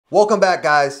Welcome back,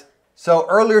 guys. So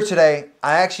earlier today,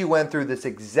 I actually went through this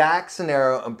exact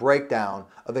scenario and breakdown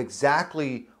of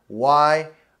exactly why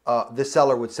the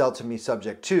seller would sell to me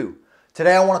subject to.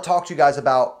 Today, I want to talk to you guys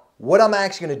about what I'm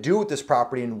actually going to do with this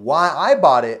property and why I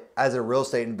bought it as a real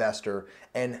estate investor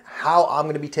and how I'm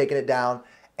going to be taking it down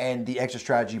and the exit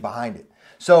strategy behind it.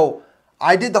 So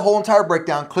I did the whole entire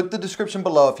breakdown. Click the description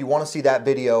below if you want to see that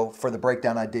video for the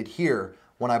breakdown I did here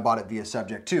when I bought it via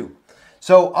subject to.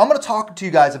 So I'm going to talk to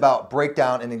you guys about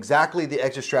breakdown and exactly the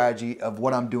exit strategy of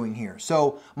what I'm doing here.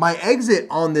 So my exit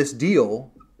on this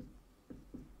deal,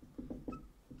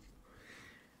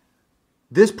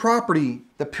 this property,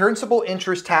 the principal,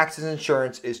 interest, taxes,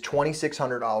 insurance is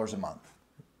 $2,600 a month.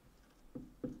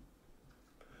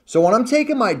 So when I'm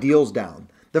taking my deals down,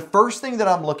 the first thing that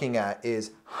I'm looking at is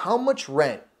how much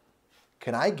rent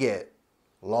can I get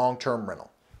long-term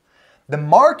rental? The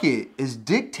market is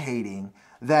dictating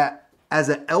that as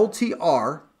an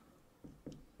LTR,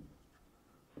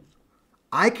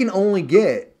 I can only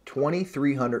get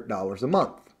 $2,300 a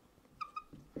month.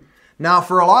 Now,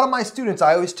 for a lot of my students,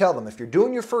 I always tell them, if you're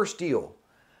doing your first deal,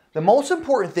 the most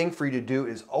important thing for you to do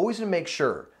is always to make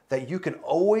sure that you can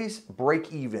always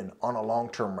break even on a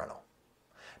long-term rental.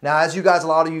 Now, as a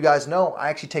lot of you guys know, I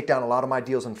actually take down a lot of my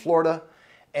deals in Florida.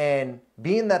 And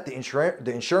being that the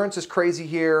insurance is crazy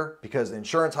here because the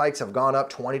insurance hikes have gone up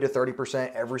 20 to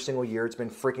 30% every single year. It's been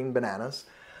freaking bananas.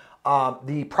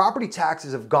 The property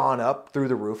taxes have gone up through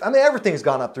the roof. I mean, everything's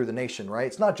gone up through the nation, right?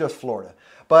 It's not just Florida.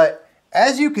 But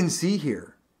as you can see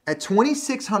here, at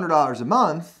 $2,600 a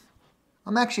month,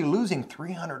 I'm actually losing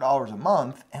 $300 a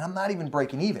month and I'm not even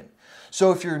breaking even.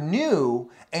 So if you're new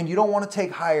and you don't want to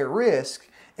take higher risk,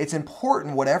 it's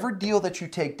important whatever deal that you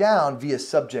take down via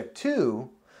subject to,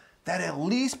 that at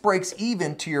least breaks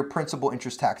even to your principal,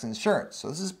 interest, tax, and insurance. So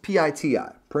this is PITI,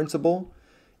 principal,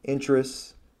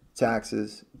 interest,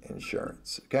 taxes,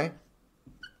 insurance, okay?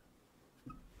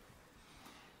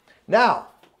 Now,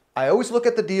 I always look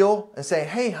at the deal and say,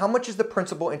 hey, how much is the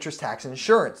principal, interest, tax, and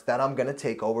insurance that I'm gonna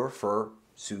take over for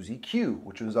Susie Q,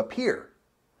 which was up here.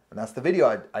 And that's the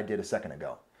video I did a second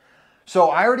ago. So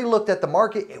I already looked at the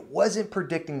market. It wasn't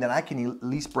predicting that I can at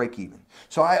least break even.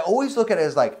 So I always look at it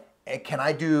as like, can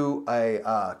I do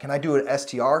an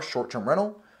STR, short-term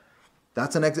rental?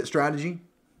 That's an exit strategy.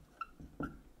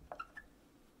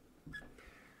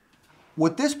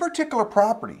 With this particular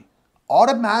property,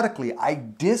 automatically I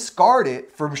discard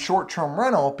it for short-term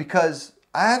rental because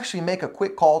I actually make a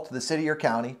quick call to the city or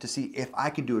county to see if I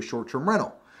can do a short-term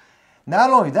rental.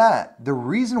 Not only that, the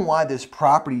reason why this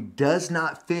property does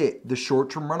not fit the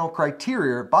short-term rental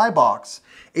criteria buy box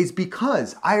is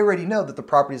because I already know that the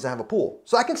property doesn't have a pool.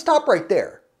 So I can stop right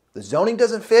there. The zoning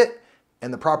doesn't fit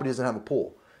and the property doesn't have a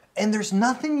pool. And there's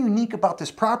nothing unique about this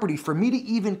property for me to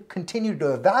even continue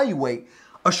to evaluate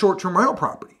a short-term rental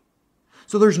property.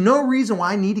 So there's no reason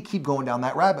why I need to keep going down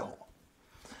that rabbit hole.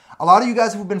 A lot of you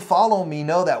guys who've been following me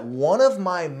know that one of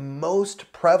my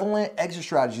most prevalent exit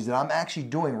strategies that I'm actually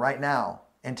doing right now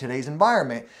in today's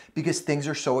environment, because things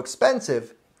are so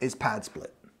expensive, is PadSplit.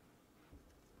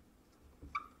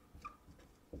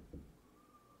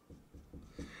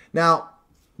 Now,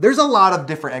 there's a lot of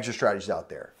different exit strategies out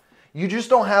there. You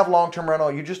just don't have long-term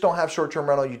rental, you just don't have short-term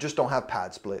rental, you just don't have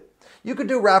PadSplit. You could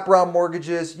do wraparound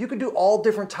mortgages, you could do all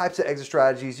different types of exit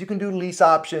strategies, you can do lease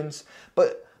options,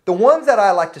 but the ones that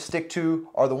I like to stick to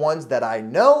are the ones that I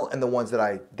know and the ones that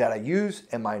I use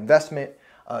in my investment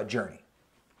journey.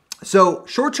 So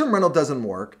short-term rental doesn't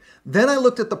work. Then I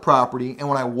looked at the property, and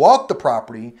when I walked the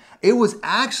property, it was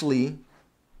actually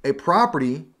a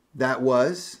property that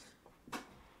was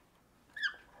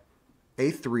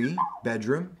a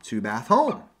 3-bedroom, 2-bath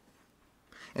home.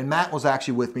 And Matt was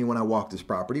actually with me when I walked this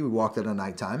property. We walked it at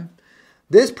nighttime.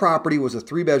 This property was a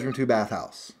 3-bedroom, 2-bath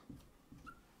house.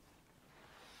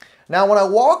 Now, when I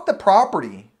walked the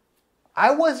property,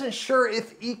 I wasn't sure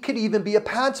if it could even be a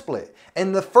PadSplit.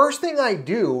 And the first thing I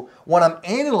do when I'm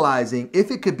analyzing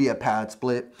if it could be a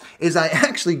PadSplit is I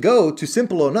actually go to,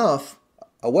 simple enough,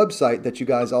 a website that you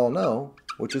guys all know,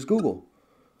 which is Google.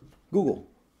 Google,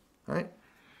 all right?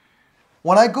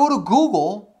 When I go to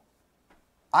Google,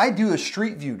 I do a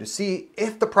street view to see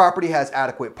if the property has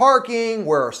adequate parking,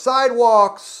 where are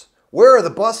sidewalks, where are the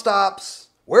bus stops,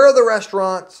 where are the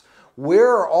restaurants, where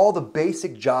are all the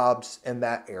basic jobs in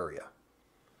that area.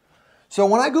 So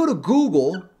when I go to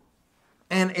Google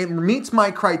and it meets my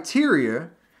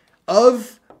criteria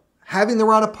of having the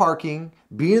route of parking,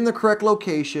 being in the correct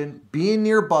location, being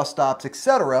near bus stops,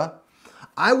 etc.,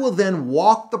 I will then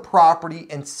walk the property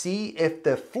and see if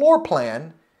the floor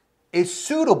plan is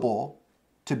suitable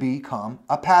to become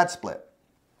a PadSplit.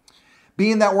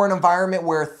 Being that we're in an environment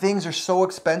where things are so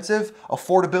expensive,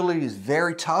 affordability is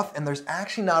very tough, and there's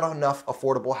actually not enough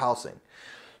affordable housing.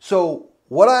 So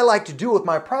what I like to do with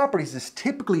my properties is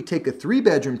typically take a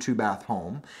 3-bedroom, 2-bath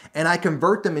home, and I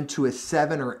convert them into a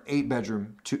 7 or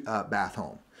 8-bedroom bath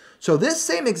home. So this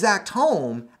same exact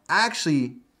home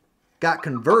actually got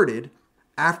converted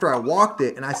after I walked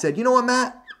it, and I said, you know what,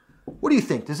 Matt? What do you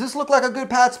think? Does this look like a good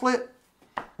pad split?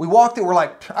 We walked it, we're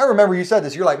like, I remember you said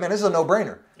this. You're like, man, this is a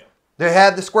no-brainer. Yeah. They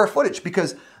had the square footage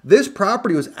because this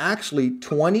property was actually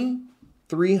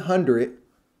 2,300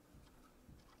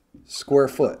 square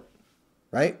foot,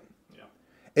 right? Yeah.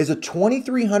 It's a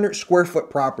 2,300 square foot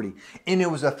property, and it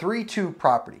was a 3-2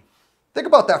 property. Think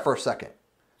about that for a second.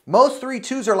 Most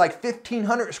 3-2s are like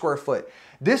 1,500 square foot.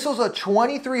 This was a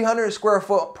 2,300 square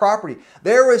foot property.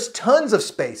 There was tons of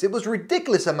space. It was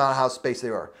ridiculous amount of how space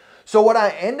they were. So what I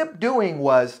ended up doing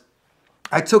was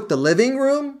I took the living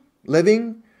room,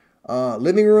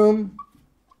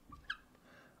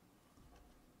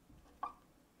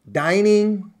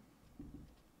 dining,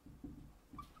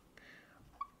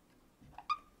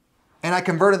 and I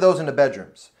converted those into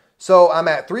bedrooms. So I'm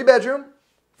at 3-bedroom,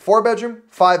 4-bedroom,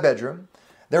 5-bedroom.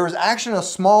 There was actually a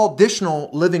small additional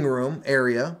living room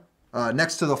area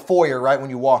next to the foyer right when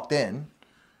you walked in.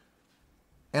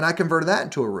 And I converted that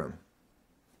into a room.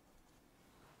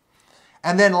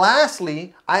 And then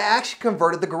lastly, I actually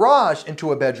converted the garage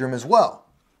into a bedroom as well.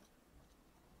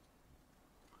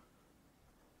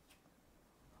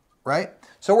 Right?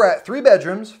 So we're at 3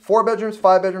 bedrooms, 4 bedrooms,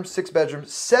 5 bedrooms, 6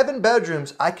 bedrooms, 7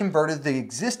 bedrooms. I converted the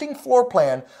existing floor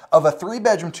plan of a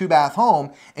 3-bedroom, 2-bath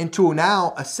home into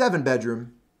now a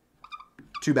 7-bedroom,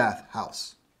 2-bath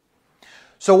house.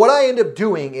 So what I end up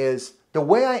doing is the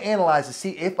way I analyze to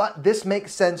see if this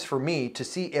makes sense for me, to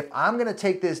see if I'm going to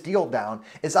take this deal down,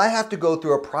 is I have to go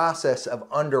through a process of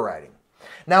underwriting.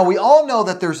 Now, we all know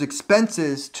that there's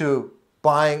expenses to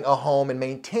buying a home and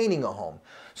maintaining a home.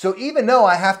 So even though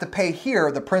I have to pay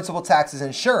here the principal, taxes,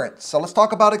 insurance. So let's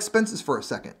talk about expenses for a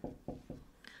second.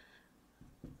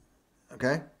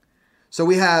 Okay. So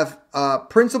we have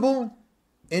principal,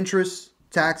 interest,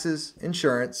 taxes,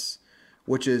 insurance,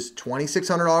 which is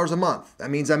 $2,600 a month. That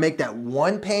means I make that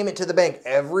one payment to the bank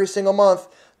every single month.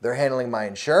 They're handling my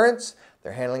insurance,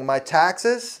 they're handling my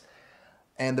taxes,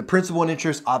 and the principal and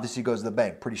interest obviously goes to the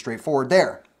bank. Pretty straightforward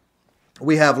there.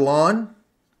 We have lawn.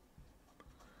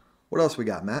 What else we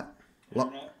got, Matt?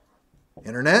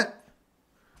 Internet.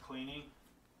 Cleaning.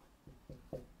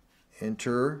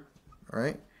 All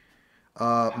right.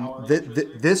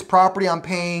 This property I'm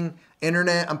paying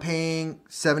internet, I'm paying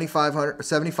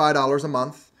 $75 a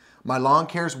month. My lawn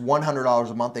care is $100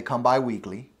 a month. They come by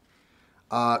weekly.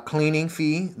 Cleaning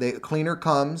fee, the cleaner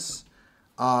comes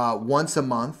once a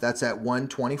month. That's at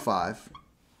 $125.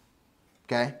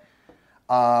 Okay.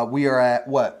 We are at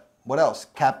what? What else?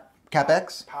 CapEx?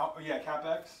 CapEx.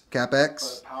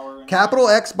 CapEx. Capital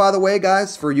X, by the way,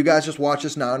 guys, for you guys just watch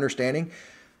this not understanding.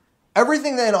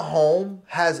 Everything in a home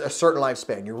has a certain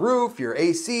lifespan. Your roof, your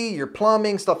AC, your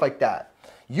plumbing, stuff like that.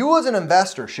 You as an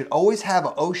investor should always have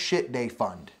an oh shit day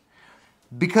fund.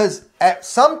 Because at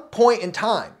some point in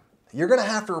time, you're going to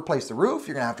have to replace the roof,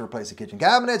 you're going to have to replace the kitchen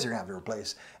cabinets, you're going to have to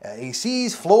replace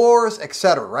ACs, floors,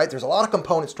 etc. Right? There's a lot of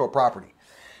components to a property.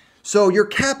 So your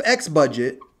CapEx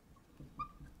budget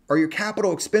or your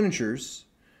capital expenditures,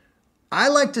 I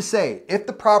like to say if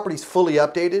the property's fully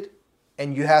updated,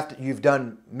 and you've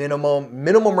done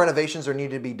minimum renovations are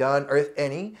needed to be done, or if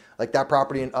any, like that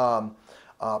property in Palm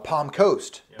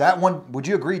Coast. Yeah. That one, would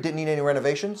you agree, didn't need any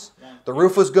renovations? Yeah. The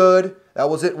roof was good. That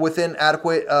was it within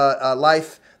adequate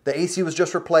life. The AC was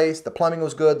just replaced. The plumbing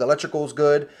was good. The electrical was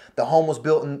good. The home was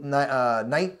built in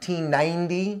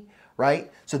 1990,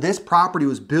 right? So this property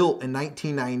was built in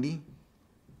 1990.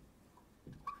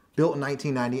 Built in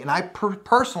 1990, and I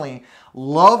personally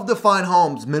love to find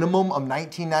homes minimum of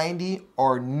 1990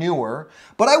 or newer,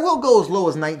 but I will go as low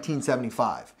as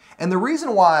 1975. And the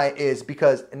reason why is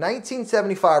because in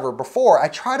 1975 or before, I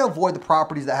try to avoid the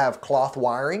properties that have cloth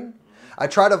wiring. I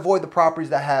try to avoid the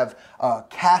properties that have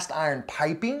cast iron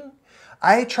piping.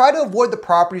 I try to avoid the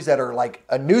properties that are like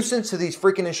a nuisance to these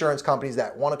freaking insurance companies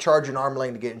that want to charge an arm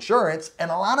length to get insurance.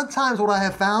 And a lot of times what I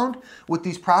have found with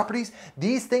these properties,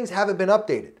 these things haven't been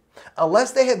updated.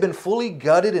 Unless they have been fully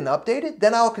gutted and updated,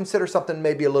 then I'll consider something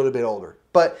maybe a little bit older.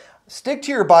 But stick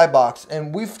to your buy box.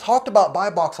 And we've talked about buy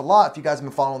box a lot if you guys have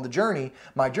been following the journey,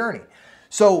 my journey.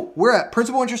 So we're at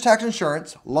principal, interest, tax,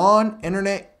 insurance, lawn,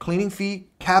 internet, cleaning fee,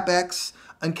 CapEx.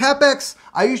 And CapEx,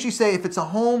 I usually say if it's a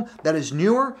home that is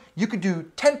newer, you could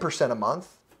do 10% a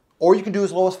month, or you can do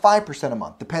as low as 5% a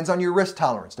month. Depends on your risk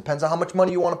tolerance. Depends on how much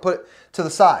money you want to put to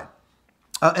the side.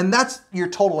 And that's your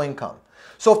total income.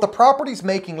 So if the property's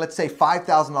making, let's say,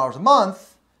 $5,000 a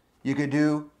month, you could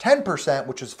do 10%,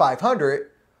 which is $500,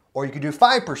 or you could do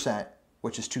 5%,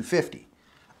 which is $250.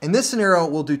 In this scenario,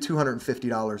 we'll do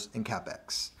 $250 in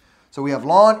CapEx. So we have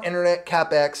lawn, internet,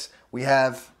 CapEx. We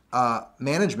have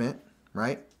management,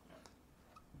 right?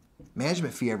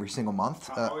 Management fee every single month.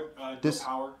 Power.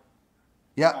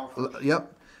 Yep. Power.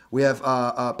 Yep. We have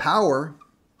power.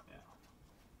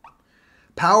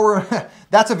 Power,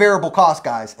 that's a variable cost,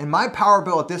 guys. And my power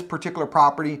bill at this particular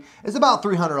property is about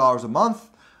 $300 a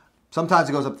month. Sometimes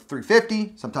it goes up to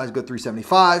 $350, sometimes it goes to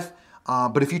 $375.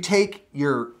 But if you take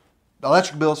your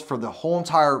electric bills for the whole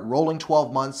entire rolling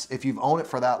 12 months, if you've owned it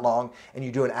for that long and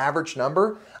you do an average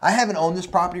number, I haven't owned this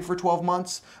property for 12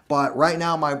 months, but right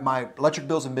now my electric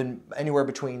bills have been anywhere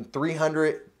between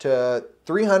 $300 to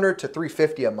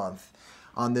 $350 a month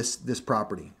on this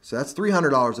property. So that's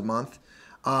 $300 a month.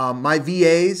 My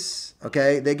VAs,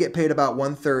 okay, they get paid about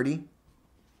 $130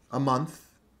 a month,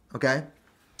 okay?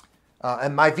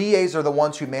 And my VAs are the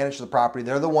ones who manage the property.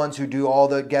 They're the ones who do all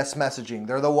the guest messaging.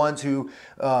 They're the ones who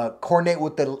coordinate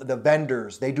with the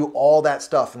vendors. They do all that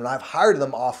stuff, and I've hired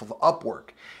them off of Upwork.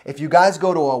 If you guys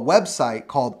go to a website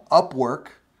called Upwork,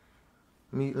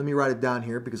 let me write it down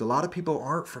here because a lot of people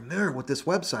aren't familiar with this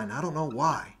website, and I don't know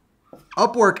why.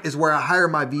 Upwork is where I hire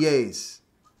my VAs.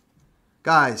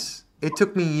 Guys, it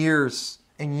took me years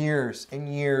and years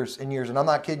and years and years, and I'm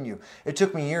not kidding you. It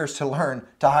took me years to learn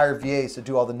to hire VAs to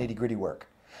do all the nitty-gritty work.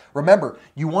 Remember,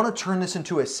 you want to turn this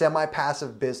into a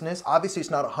semi-passive business. Obviously, it's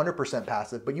not 100%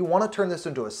 passive, but you want to turn this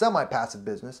into a semi-passive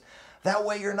business. That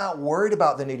way, you're not worried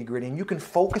about the nitty-gritty, and you can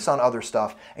focus on other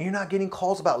stuff, and you're not getting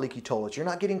calls about leaky toilets. You're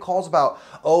not getting calls about,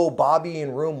 oh, Bobby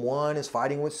in room 1 is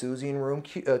fighting with Susie in room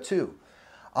 2.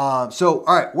 So,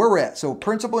 all right, where we're at. So,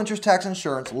 principal, interest, tax,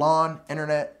 insurance, lawn,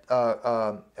 internet,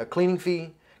 a cleaning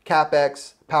fee,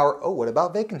 CapEx, power. Oh, what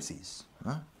about vacancies?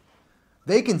 Huh?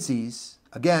 Vacancies,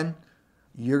 again,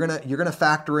 you're gonna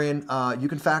factor in. You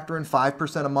can factor in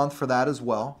 5% a month for that as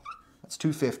well. That's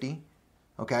 $250.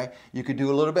 Okay, you could do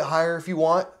a little bit higher if you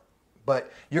want,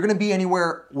 but you're gonna be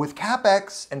anywhere with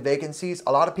CapEx and vacancies.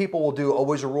 A lot of people will do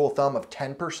always a rule of thumb of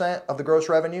 10% of the gross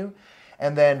revenue.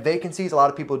 And then vacancies, a lot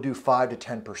of people do 5 to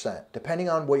 10%, depending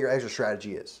on what your exit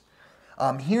strategy is.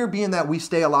 Here, being that we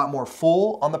stay a lot more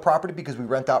full on the property because we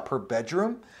rent out per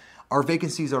bedroom, our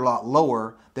vacancies are a lot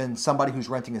lower than somebody who's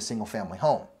renting a single family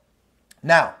home.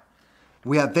 Now,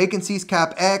 we have vacancies,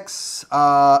 CapEx,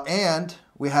 and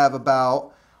we have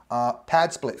about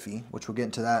PadSplit fee, which we'll get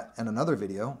into that in another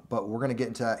video, but we're gonna get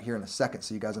into that here in a second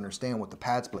so you guys understand what the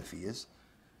PadSplit fee is,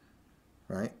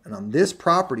 right? And on this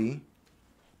property,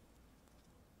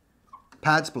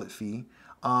 PadSplit fee,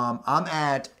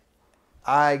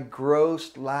 I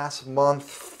grossed last month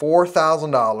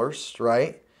 $4,000,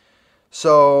 right?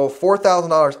 So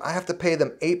 $4,000, I have to pay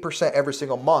them 8% every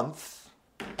single month.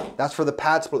 That's for the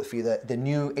PadSplit fee, the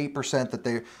new 8%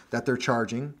 that they're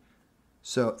charging.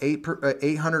 So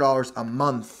 $800 a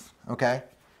month, okay?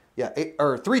 Yeah,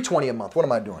 or $320 a month. What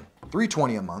am I doing?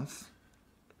 $320 a month.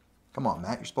 Come on,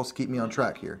 Matt, you're supposed to keep me on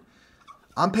track here.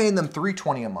 I'm paying them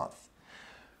 $320 a month.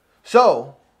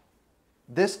 So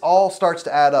this all starts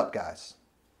to add up, guys.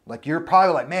 Like, you're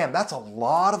probably like, man, that's a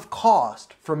lot of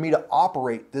cost for me to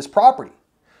operate this property.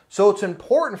 So it's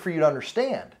important for you to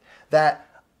understand that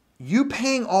you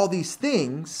paying all these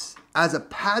things as a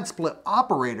PadSplit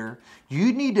operator,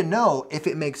 you need to know if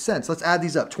it makes sense. Let's add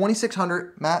these up.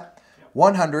 2,600, Matt,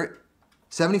 100,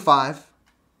 75,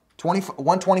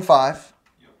 125,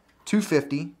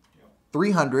 250,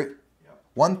 300,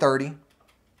 130,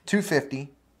 250,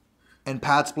 and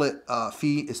PadSplit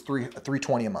fee is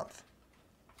 $320 a month.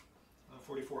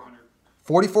 4,400.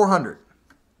 4,400.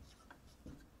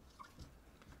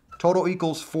 Total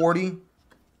equals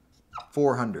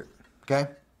 4,400. Okay.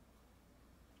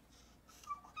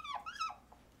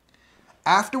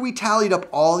 After we tallied up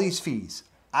all these fees,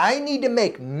 I need to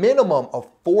make minimum of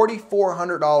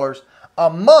 $4,400 a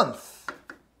month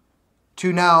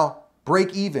to now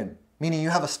break even, meaning you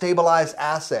have a stabilized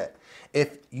asset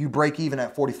if you break even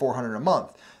at $4,400 a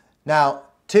month. Now,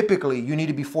 typically, you need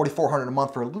to be $4,400 a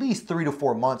month for at least 3 to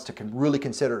 4 months to really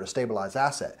consider it a stabilized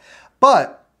asset.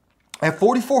 But at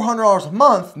 $4,400 a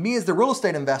month, me as the real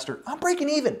estate investor, I'm breaking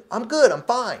even. I'm good. I'm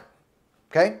fine.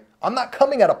 Okay? I'm not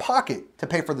coming out of pocket to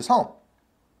pay for this home.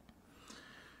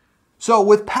 So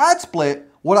with PadSplit,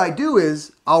 what I do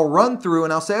is I'll run through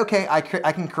and I'll say, okay, I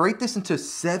can create this into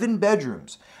 7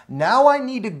 bedrooms. Now I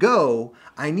need to go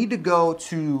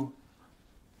to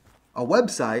a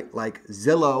website like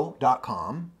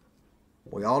Zillow.com.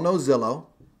 We all know Zillow.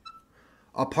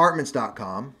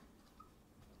 Apartments.com.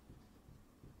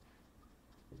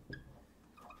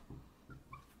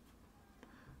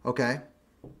 okay?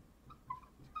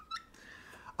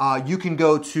 You can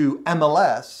go to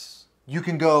MLS. You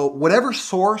can go whatever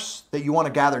source that you want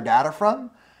to gather data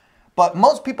from. But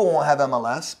most people won't have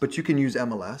MLS, but you can use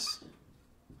MLS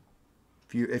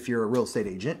if you're a real estate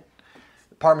agent.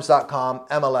 Apartments.com,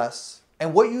 MLS.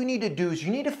 And what you need to do is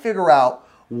you need to figure out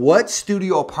what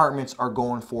studio apartments are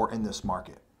going for in this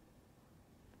market.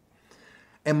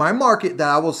 In my market that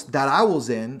I was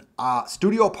in,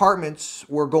 studio apartments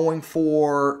were going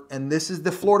for, and this is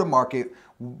the Florida market.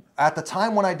 At the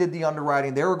time when I did the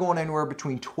underwriting, they were going anywhere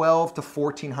between $1,200 to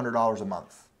 $1,400 a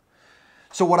month.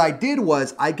 So what I did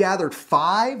was I gathered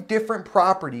 5 different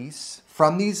properties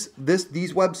from these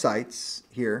websites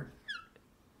here.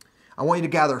 I want you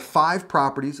to gather 5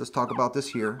 properties. Let's talk about this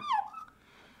here.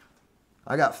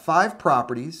 I got 5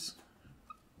 properties.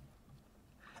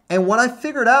 And what I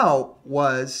figured out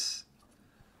was,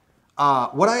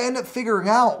 out of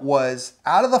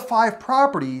the 5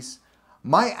 properties,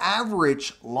 my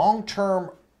average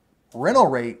long-term rental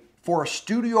rate for a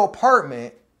studio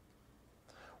apartment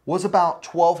was about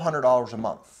 $1,200 a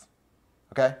month,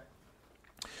 okay?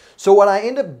 So what I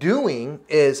end up doing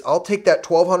is I'll take that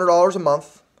 $1,200 a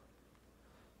month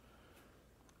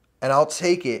and I'll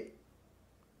take it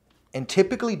and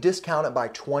typically discount it by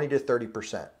 20 to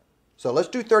 30%. So let's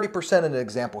do 30% in an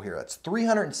example here. That's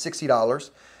 $360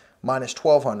 minus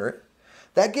 $1,200.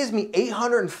 That gives me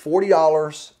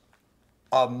 $840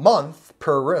 a month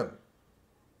per room.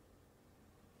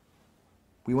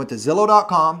 We went to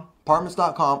Zillow.com,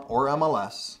 Apartments.com, or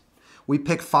MLS. We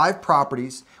picked 5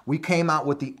 properties. We came out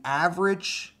with the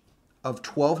average of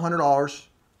 $1,200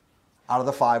 out of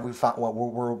the 5. We found, well,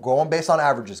 we're going based on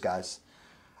averages, guys.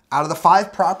 Out of the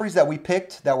 5 properties that we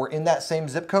picked that were in that same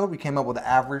zip code, we came up with an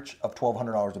average of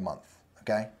 $1,200 a month,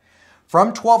 okay?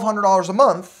 From $1,200 a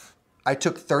month, I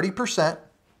took 30%,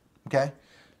 okay?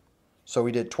 So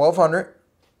we did $1,200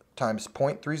 times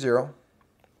 0.30.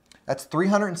 That's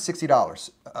 $360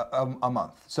 a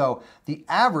month. So the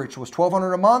average was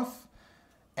 $1,200 a month,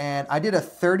 and I did a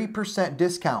 30%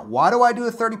 discount. Why do I do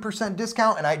a 30%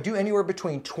 discount? And I do anywhere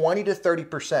between 20 to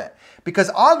 30%.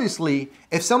 Because obviously,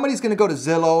 if somebody's gonna go to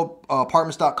Zillow,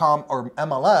 Apartments.com, or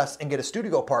MLS and get a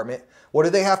studio apartment, what do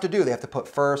they have to do? They have to put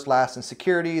first, last, and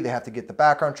security. They have to get the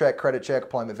background check, credit check,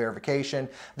 employment verification.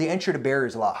 The entry to barrier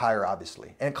is a lot higher,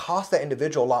 obviously. And it costs that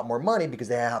individual a lot more money because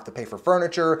they have to pay for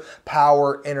furniture,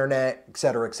 power, internet, et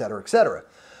cetera, et cetera, et cetera.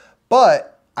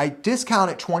 But I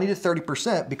discount it 20 to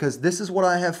 30% because this is what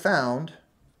I have found.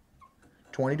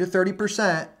 20 to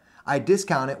 30%, I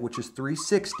discount it, which is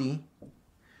 $360.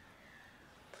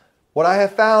 What I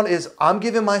have found is I'm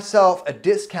giving myself a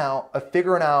discount of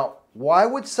figuring out why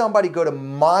would somebody go to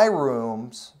my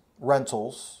rooms,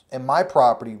 rentals, in my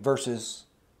property versus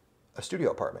a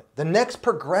studio apartment. The next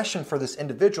progression for this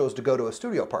individual is to go to a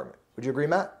studio apartment. Would you agree,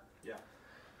 Matt? Yeah.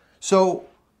 So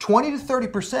 20 to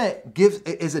 30%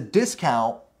 is a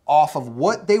discount off of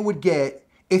what they would get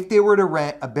if they were to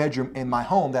rent a bedroom in my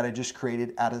home that I just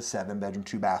created out of a 7-bedroom,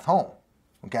 2-bath home,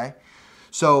 okay?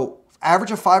 So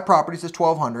average of 5 properties is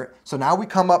 $1,200. So now we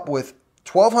come up with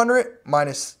 $1,200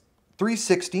 minus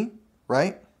 $360,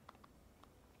 right?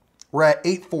 We're at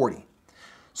 $840.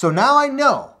 So now I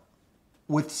know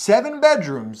with 7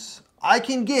 bedrooms, I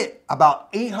can get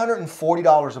about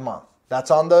 $840 a month. That's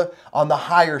on the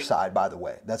higher side, by the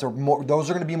way. Those are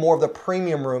going to be more of the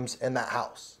premium rooms in that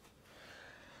house.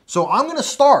 So I'm going to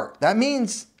start. That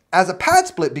means as a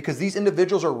PadSplit, because these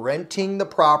individuals are renting the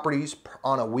properties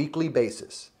on a weekly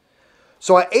basis.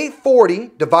 So at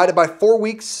 $840 divided by 4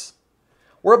 weeks,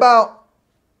 we're about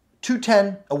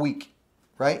 $210 a week,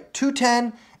 right?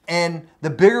 $210, and the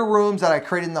bigger rooms that I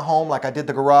created in the home, like I did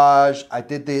the garage, I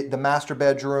did the master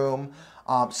bedroom.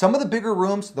 Some of the bigger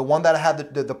rooms, the one that I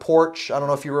had the porch, I don't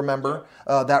know if you remember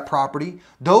that property,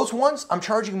 those ones I'm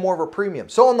charging more of a premium.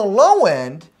 So on the low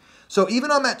end, so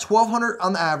even I'm at $1,200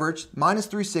 on the average, minus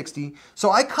 $360. So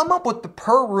I come up with the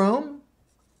per room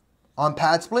on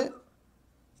PadSplit.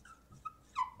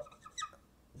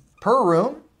 Per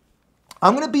room,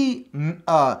 I'm gonna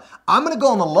go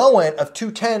on the low end of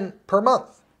 $210 per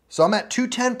month. So I'm at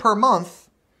 $210 per month,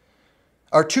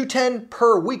 or $210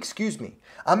 per week, excuse me.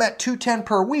 I'm at $210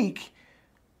 per week,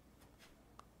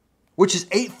 which is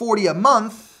 $840 a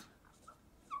month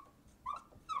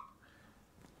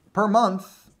per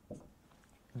month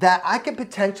that I could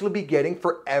potentially be getting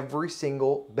for every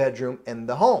single bedroom in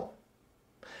the home.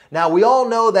 Now, we all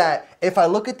know that if I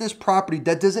look at this property,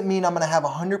 that doesn't mean I'm going to have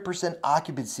 100%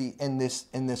 occupancy in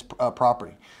this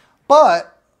property.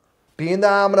 But being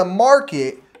that I'm going to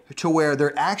market to where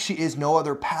there actually is no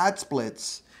other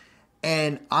PadSplits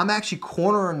And I'm actually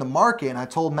cornering the market, and I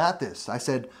told Matt this. I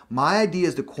said, my idea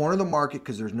is to corner the market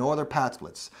because there's no other pad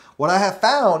splits. What I have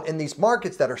found in these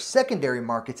markets that are secondary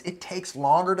markets, it takes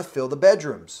longer to fill the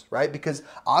bedrooms, right? Because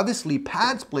obviously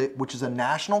PadSplit, which is a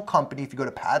national company, if you go to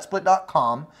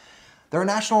padsplit.com, they're a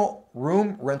national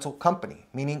room rental company,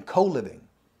 meaning co-living.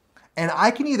 And I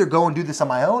can either go and do this on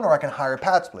my own or I can hire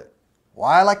PadSplit.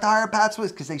 Why I like to hire PadSplit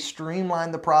is because they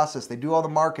streamline the process. They do all the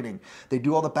marketing. They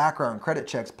do all the background, credit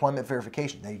checks, employment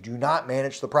verification. They do not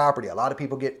manage the property. A lot of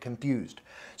people get confused.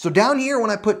 So down here, when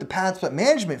I put the PadSplit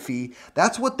management fee,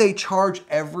 that's what they charge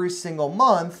every single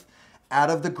month out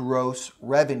of the gross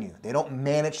revenue. They don't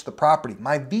manage the property.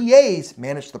 My VAs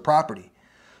manage the property.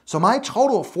 So my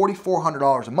total of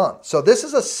 $4,400 a month. So this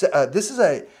is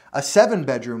a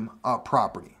 7-bedroom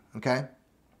property. Okay.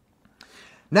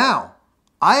 Now,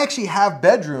 I actually have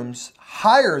bedrooms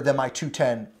higher than my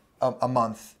 $210 a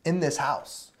month in this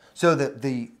house. So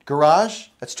the garage,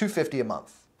 that's $250 a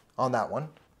month on that one.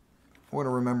 I want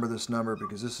to remember this number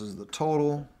because this is the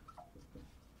total.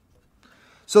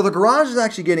 So the garage is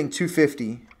actually getting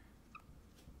 $250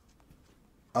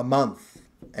 a month.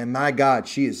 And my God,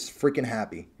 she is freaking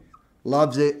happy.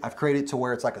 Loves it. I've created it to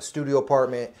where it's like a studio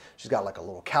apartment. She's got like a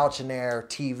little couch in there,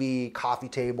 TV, coffee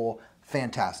table.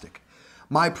 Fantastic.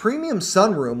 My premium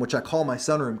sunroom, which I call my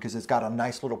sunroom because it's got a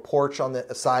nice little porch on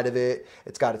the side of it.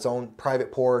 It's got its own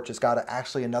private porch. It's got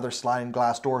actually another sliding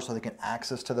glass door so they can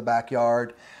access to the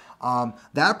backyard.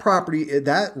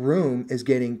 That room is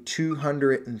getting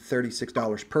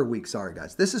 $236 per week. Sorry,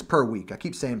 guys. This is per week. I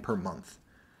keep saying per month.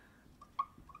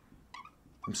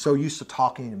 I'm so used to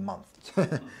talking in months.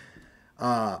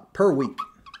 Per week.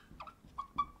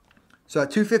 So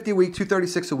at $250 a week,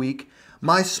 $236 a week.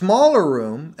 My smaller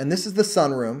room, and this is the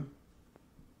sunroom.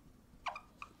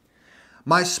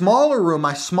 My smaller room,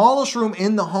 my smallest room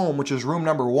in the home, which is room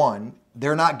number 1,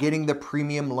 they're not getting the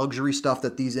premium luxury stuff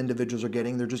that these individuals are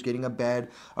getting. They're just getting a bed,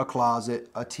 a closet,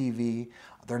 a TV.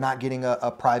 They're not getting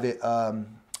a private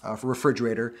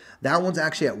refrigerator. That one's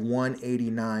actually at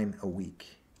 $189 a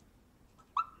week.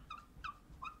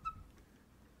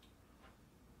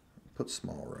 Put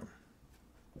small room.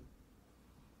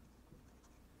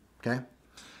 Okay.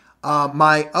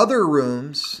 My other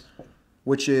rooms,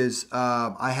 which is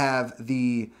I have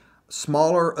the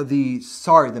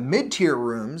mid-tier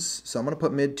rooms. So I'm going to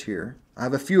put mid-tier. I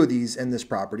have a few of these in this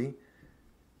property.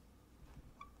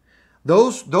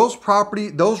 Those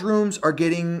rooms are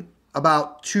getting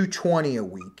about $220 a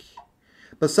week.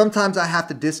 But sometimes I have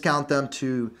to discount them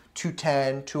to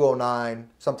 $210, $209.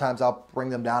 Sometimes I'll bring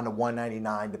them down to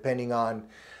 $199, depending on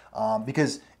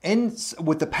because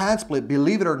with the PadSplit,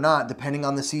 believe it or not, depending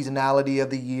on the seasonality of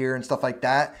the year and stuff like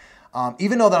that,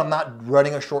 even though that I'm not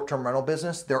running a short-term rental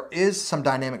business, there is some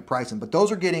dynamic pricing. But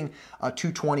those are getting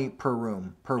 $220 per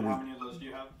room per week. How many of those do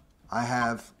you have? I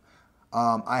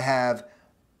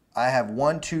have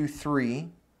 1, 2, 3,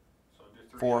 So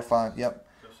do 4, 5. Yep.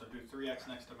 So do 3x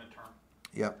next to midterm.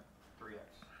 Yep. 3x.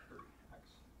 Boom.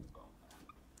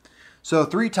 So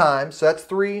 3 times. So that's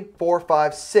 3, 4,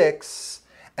 5, 6.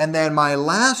 And then my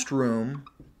last room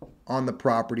on the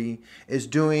property is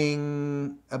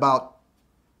doing about,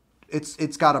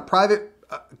 it's got a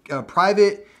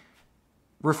private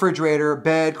refrigerator,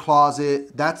 bed,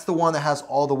 closet. That's the one that has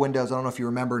all the windows. I don't know if you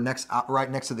remember,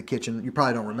 right next to the kitchen. You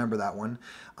probably don't remember that one.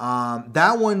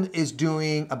 That one is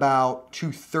doing about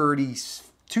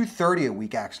 $230 a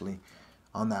week actually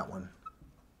on that one.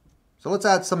 So let's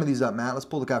add some of these up, Matt. Let's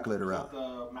pull the calculator out. Is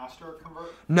that the master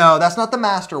convert? No, that's not the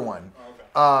master one.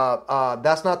 Oh, okay.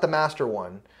 That's not the master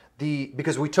one.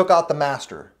 Because we took out the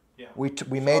master. Yeah. We So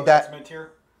made that's that.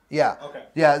 mid-tier? Yeah. Okay.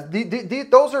 Yeah.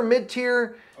 Those are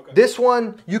mid-tier. Okay. This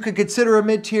one you could consider a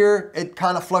mid-tier. It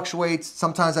kind of fluctuates.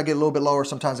 Sometimes I get a little bit lower.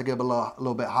 Sometimes I get a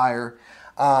little bit higher.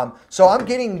 So I'm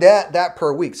getting that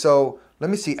per week. So let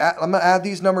me see. I'm gonna add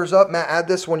these numbers up. Matt, add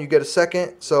this when you get a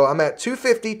second. So I'm at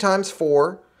 250 times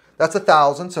 4. That's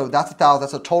 1,000. So that's 1,000.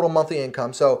 That's a total monthly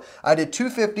income. So I did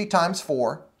 250 times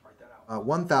 4. Write that out.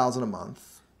 1,000 a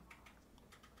month.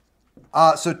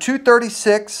 So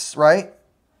 236, right,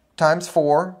 times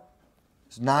 4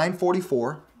 is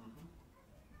 944.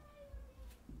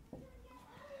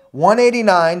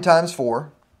 189 times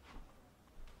 4.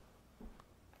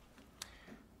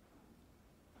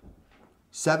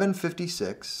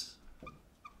 756.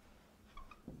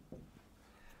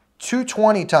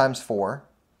 220 times 4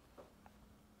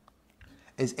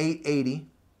 is 880.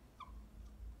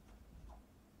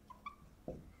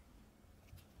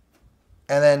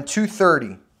 And then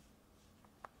 230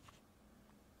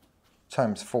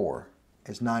 times 4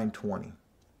 is 920.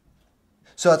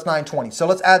 So that's 920. So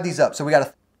let's add these up. So we got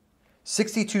a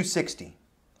 6260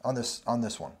 on this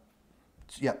one.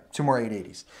 Yep, 2 more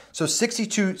 880s. So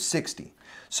 6260.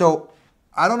 So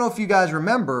I don't know if you guys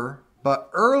remember, but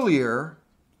earlier,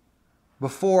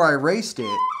 before I erased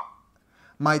it,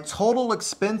 my total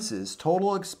expenses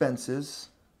total,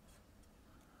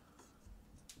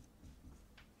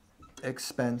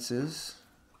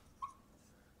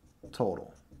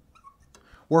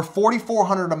 were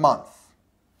 $4,400 a month.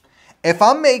 If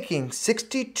I'm making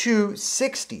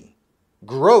 $6,260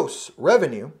 gross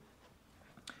revenue,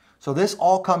 so this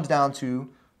all comes down to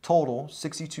total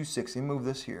 $6,260. Move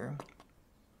this here.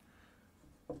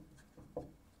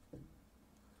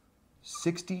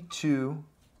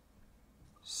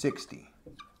 $6,260.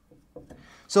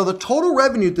 So the total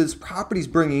revenue this property's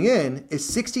bringing in is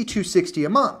 $6,260 a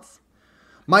month.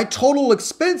 My total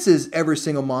expenses every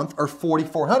single month are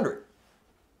 $4,400.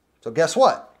 So guess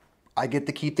what? I get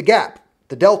to keep the gap,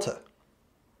 the delta.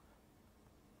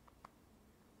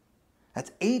 That's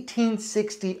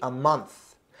 $1,860 a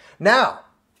month. Now,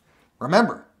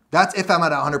 remember, that's if I'm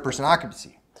at 100%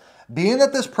 occupancy. Being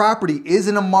that this property is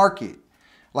in a market,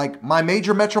 like my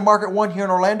major metro market one here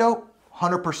in Orlando,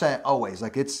 100% always.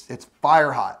 Like it's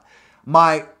fire hot.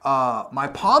 My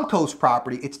Palm Coast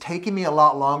property, it's taking me a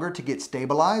lot longer to get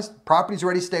stabilized. Property's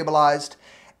already stabilized,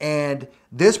 and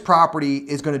this property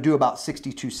is going to do about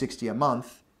 $6,260 a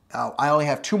month. I only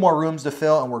have 2 more rooms to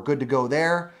fill, and we're good to go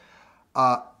there.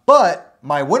 But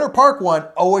my Winter Park one,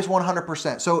 always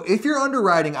 100%. So if you're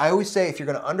underwriting, I always say if you're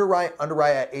going to underwrite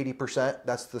at 80%.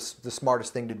 That's the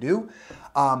smartest thing to do.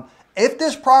 If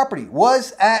this property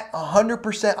was at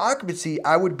 100% occupancy,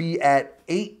 I would be at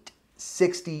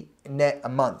 $860 net a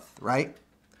month, right?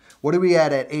 What are we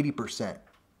at 80%?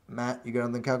 Matt, you got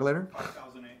on the calculator?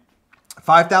 5,008.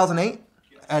 5,008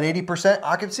 at 80%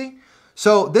 occupancy?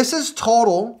 So this is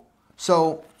total.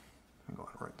 So I'm going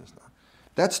to write this down.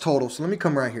 That's total. So let me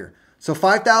come right here. So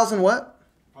 5,000 what?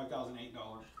 $5,008.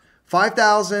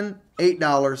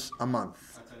 $5,008 a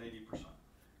month. That's at 80%.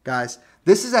 Guys,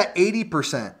 this is at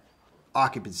 80%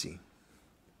 occupancy.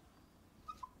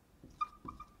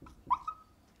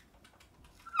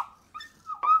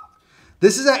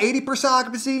 This is at 80%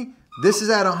 occupancy. This is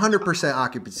at 100%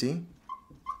 occupancy.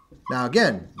 Now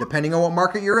again, depending on what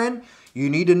market you're in, you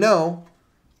need to know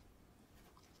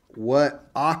what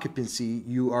occupancy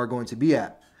you are going to be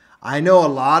at. I know a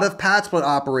lot of PadSplit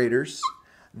operators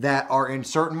that are in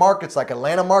certain markets, like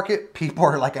Atlanta market, people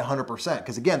are like 100%.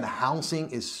 Because again, the housing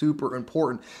is super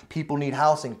important. People need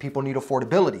housing. People need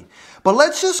affordability. But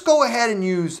let's just go ahead and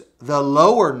use the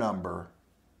lower number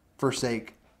for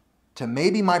sake to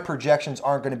maybe my projections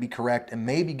aren't going to be correct. And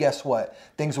maybe guess what?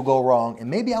 Things will go wrong. And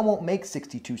maybe I won't make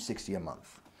 $6,260 a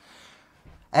month.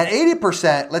 At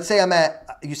 80%, let's say I'm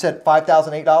at, you said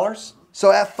 $5,008.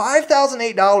 So at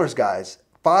 $5,008, guys,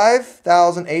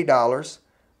 $5,008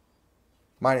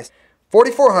 minus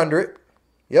 4,400.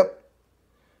 Yep.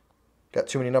 Got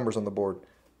too many numbers on the board.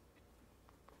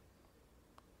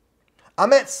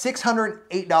 I'm at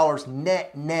 $608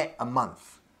 net a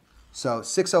month. So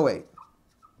 608.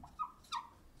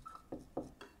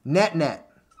 Net.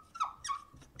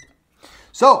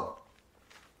 So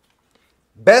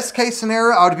best case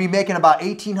scenario, I would be making about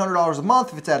 $1,800 a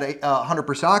month if it's at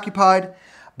 100% occupied.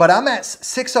 But I'm at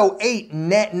 608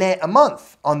 net a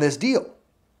month on this deal.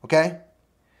 Okay?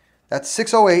 That's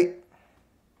 608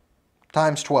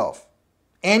 times 12.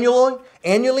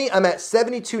 Annually, I'm at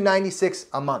 $7,296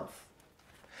 a month.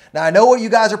 Now, I know what you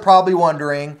guys are probably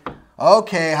wondering.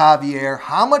 Okay, Javier,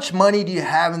 how much money do you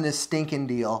have in this stinking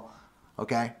deal?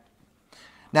 Okay?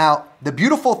 Now, the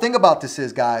beautiful thing about this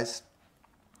is, guys,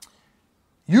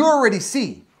 you already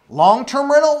see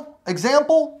long-term rental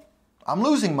example, I'm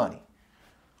losing money.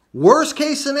 Worst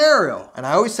case scenario, and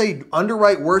I always say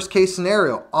underwrite worst case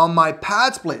scenario. On my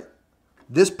PadSplit,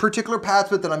 this particular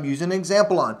PadSplit that I'm using an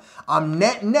example on, I'm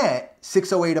net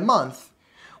 608 a month,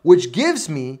 which gives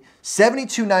me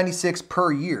 $7,296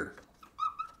 per year.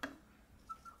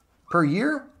 Per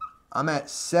year, I'm at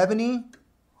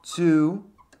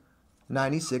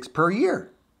 $7,296 per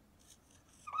year.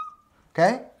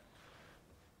 Okay?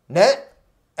 Net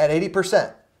at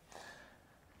 80%.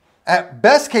 At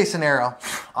best case scenario,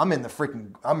 I'm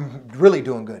really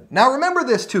doing good. Now remember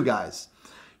this too, guys.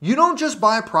 You don't just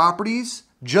buy properties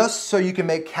just so you can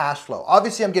make cash flow.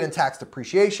 Obviously, I'm getting tax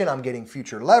depreciation. I'm getting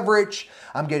future leverage.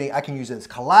 I can use it as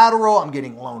collateral. I'm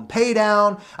getting loan pay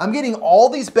down. I'm getting all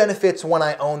these benefits when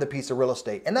I own the piece of real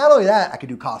estate. And not only that, I can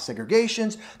do cost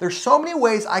segregations. There's so many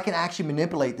ways I can actually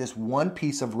manipulate this one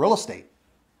piece of real estate.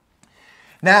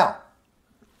 Now,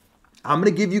 I'm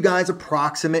going to give you guys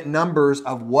approximate numbers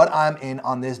of what I'm in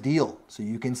on this deal so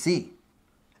you can see.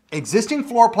 Existing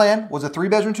floor plan was a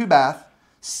 3-bedroom, 2-bath,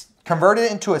 converted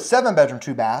it into a 7-bedroom,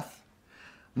 2-bath.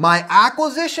 My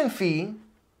acquisition fee,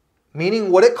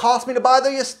 meaning what it cost me to buy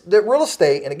the real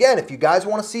estate. And again, if you guys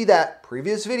want to see that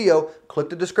previous video, click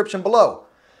the description below.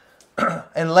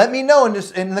 And let me know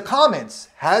in the comments,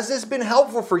 has this been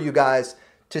helpful for you guys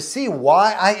to see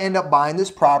why I end up buying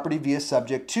this property via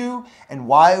subject to and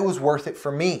why it was worth it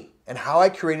for me and how I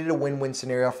created a win-win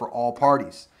scenario for all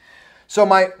parties. So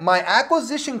my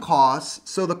acquisition costs,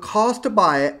 so the cost to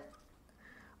buy it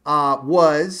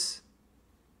was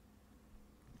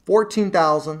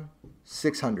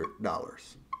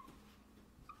 $14,600.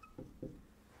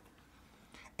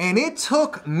 And it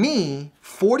took me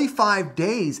 45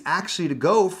 days actually to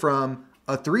go from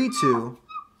a 3-2,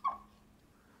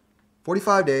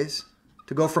 45 days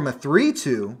to go from a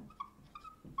 3-2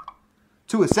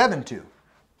 to a 7-2.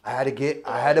 I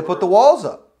had to put the walls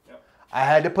up. I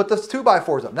had to put the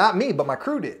 2x4s up. Not me, but my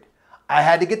crew did. I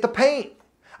had to get the paint.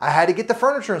 I had to get the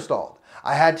furniture installed.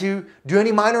 I had to do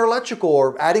any minor electrical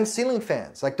or adding ceiling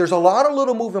fans. Like there's a lot of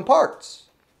little moving parts.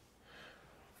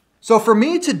 So for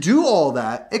me to do all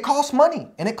that, it costs money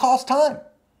and it costs time.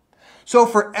 So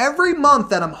for every month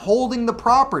that I'm holding the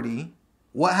property,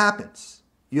 what happens?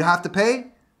 You have to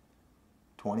pay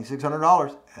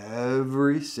 $2,600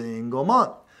 every single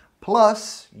month,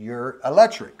 plus your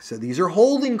electric. So these are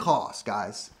holding costs,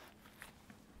 guys.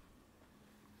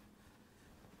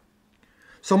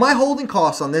 So my holding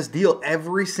costs on this deal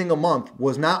every single month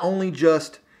was not only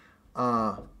just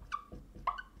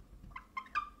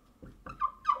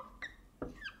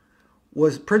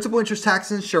was principal, interest,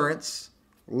 tax, insurance,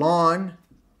 lawn,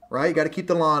 right? You got to keep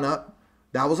the lawn up.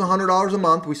 That was $100 a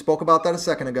month. We spoke about that a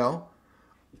second ago.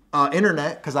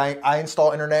 Internet, because I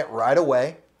install internet right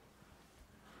away.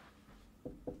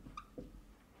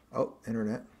 Oh,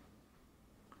 internet.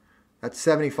 That's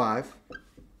 $75.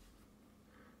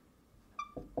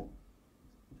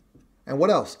 And what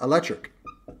else? Electric.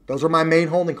 Those are my main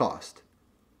holding costs.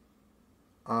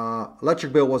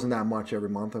 Electric bill wasn't that much every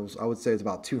month. I would say it's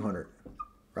about $200,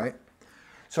 right?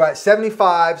 So at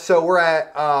 75, so we're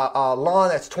at lawn,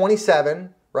 that's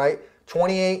 27, right?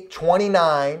 28,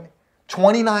 29,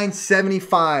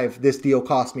 29.75 this deal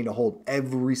cost me to hold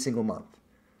every single month.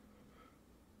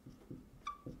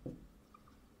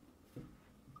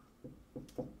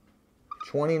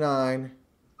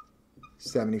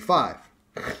 $29.75.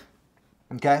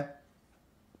 Okay?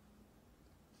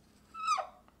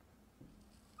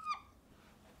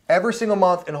 Every single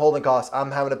month in holding costs,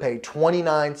 I'm having to pay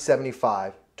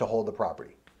 $29.75 to hold the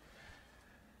property.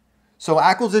 So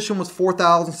acquisition was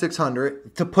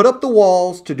 $4,600 to put up the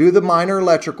walls, to do the minor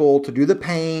electrical, to do the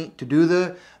paint, to do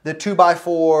the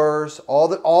 2x4s,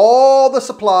 all the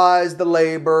supplies, the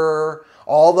labor,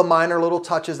 all the minor little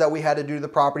touches that we had to do to the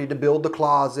property to build the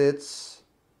closets,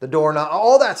 the doorknob,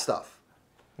 all that stuff.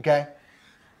 Okay,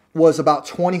 was about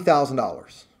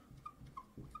 $20,000.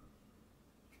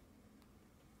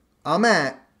 I'm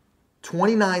at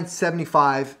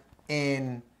 $29.75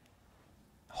 in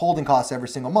holding costs every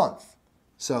single month.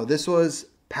 So this was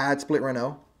PadSplit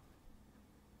Reno,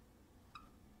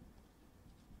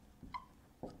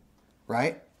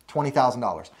 right?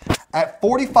 $20,000 at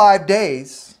 45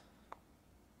 days.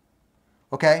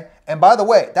 Okay, and by the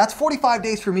way, that's 45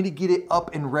 days for me to get it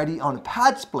up and ready on a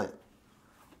PadSplit.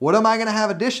 What am I going to have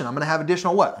additional? I'm going to have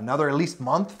additional what? Another at least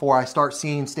month before I start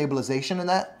seeing stabilization in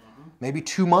that. Maybe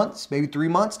 2 months, maybe 3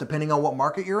 months, depending on what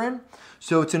market you're in.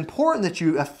 So it's important that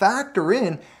you factor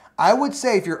in. I would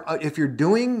say if you're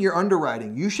doing your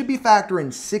underwriting, you should be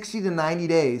factoring 60 to 90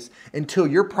 days until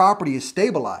your property is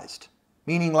stabilized.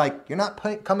 Meaning like you're not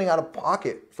coming out of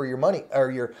pocket for your money or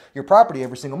your property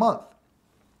every single month.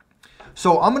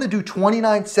 So I'm going to do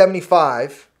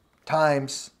 $29.75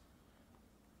 times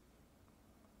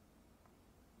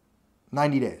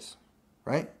 90 days,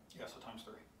 right? Yeah, so times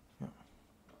 3. Yeah.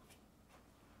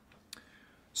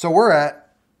 So we're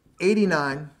at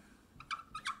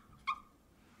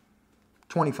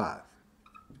 89.25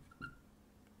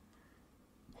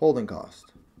 holding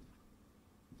cost.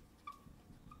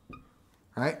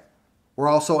 All right. We're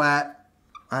also at,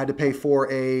 I had to pay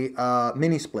for a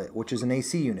mini split, which is an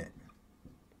AC unit,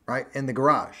 right, in the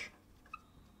garage.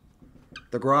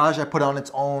 The garage I put on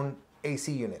its own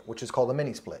AC unit, which is called a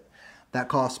mini split. That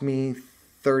cost me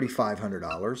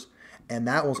 $3,500. And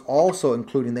that was also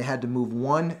including, they had to move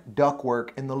one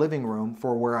ductwork in the living room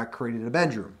for where I created a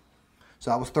bedroom.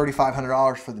 So that was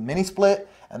 $3,500 for the mini split,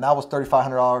 and that was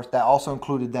 $3,500. That also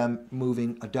included them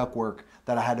moving a ductwork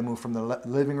that I had to move from the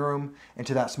living room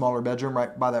into that smaller bedroom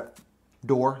right by that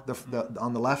door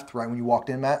on the left, right when you walked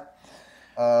in, Matt.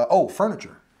 Oh,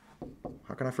 furniture.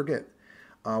 How can I forget?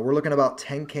 We're looking about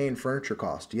 $10K in furniture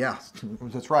cost. Yeah,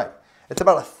 that's right. It's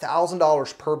about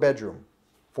 $1,000 per bedroom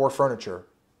for furniture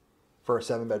for a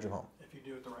 7-bedroom home. If you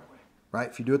do it the right way. Right,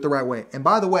 if you do it the right way. And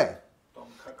by the way,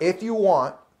 if you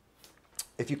want,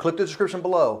 if you click the description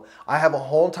below, I have a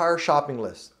whole entire shopping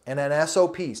list and an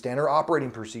SOP, standard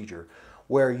operating procedure,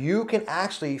 where you can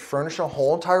actually furnish a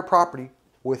whole entire property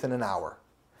within an hour.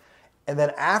 And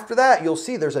then after that, you'll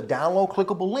see there's a download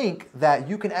clickable link that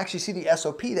you can actually see the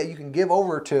SOP that you can give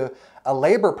over to a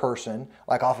labor person,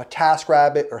 like off of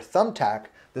TaskRabbit or Thumbtack.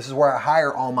 This is where I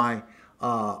hire all my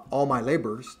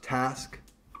laborers. TaskRabbit.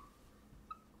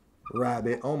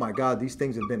 Oh my God, these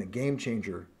things have been a game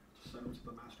changer. Send them to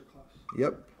the master class.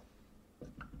 Yep.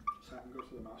 Just have them go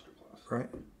to the master class. Right.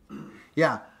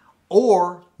 Yeah.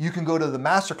 Or you can go to the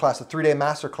masterclass, the 3-day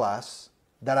masterclass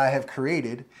that I have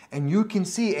created, and you can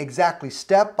see exactly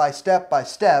step by step by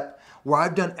step where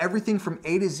I've done everything from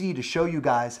A to Z to show you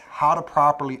guys how to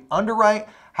properly underwrite,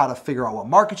 how to figure out what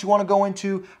markets you want to go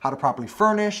into, how to properly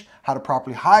furnish, how to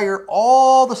properly hire,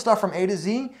 all the stuff from A to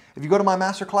Z. If you go to my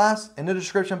masterclass, in the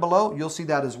description below, you'll see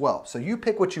that as well. So you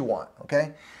pick what you want,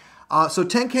 okay? So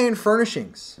 10K in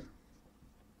furnishings.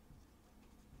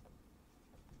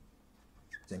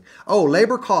 Oh,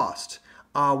 labor cost.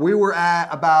 We were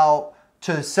at about,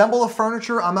 to assemble the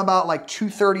furniture, I'm about like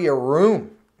 $230 a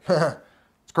room.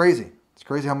 It's crazy. It's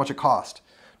crazy how much it cost.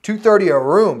 $230 a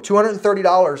room,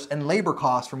 $230 in labor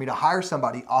cost for me to hire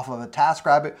somebody off of a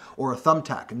TaskRabbit or a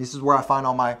Thumbtack. And this is where I find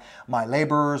all my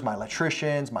laborers, my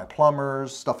electricians, my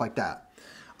plumbers, stuff like that.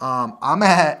 I'm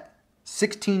at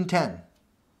 $1,610.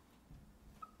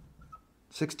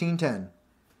 $1,610.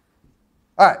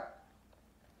 All right.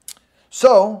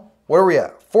 So where are we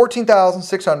at?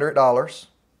 $14,600.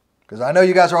 Because I know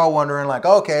you guys are all wondering, like,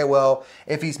 okay, well,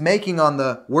 if he's making on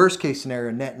the worst case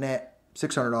scenario net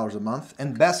 $600 a month,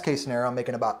 and best case scenario I'm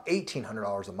making about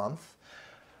 $1,800 a month,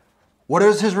 what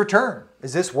is his return?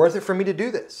 Is this worth it for me to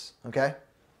do this? Okay.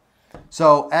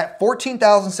 So at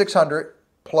 $14,600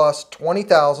 plus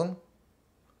 $20,000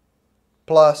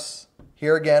 plus,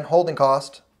 here again, holding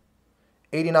cost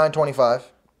 $89.25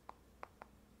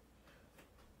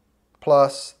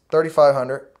 plus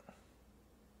 $3,500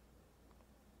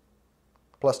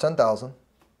 plus $10,000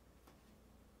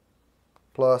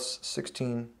 plus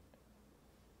 $1,610.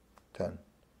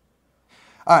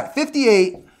 All right,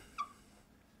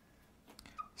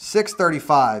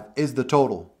 $58,635 is the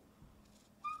total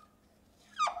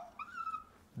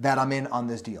that I'm in on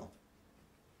this deal.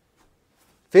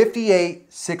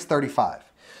 $58,635.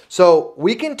 So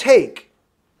we can take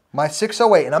my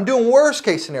 608, and I'm doing worst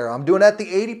case scenario. I'm doing at the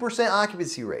 80%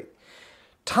 occupancy rate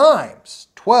times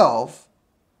 12,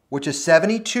 which is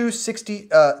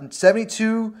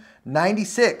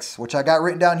 72.96, which I got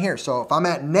written down here. So if I'm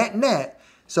at net,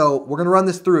 so we're going to run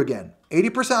this through again.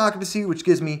 80% occupancy, which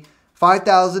gives me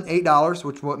 $5,008,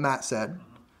 which is what Matt said.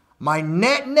 My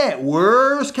net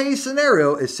worst case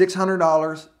scenario is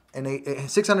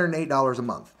 $608 a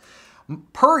month.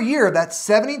 Per year, that's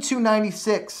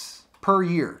 $72.96 per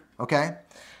year, okay?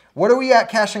 What are we at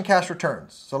cash on cash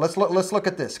returns? So let's look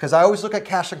at this, because I always look at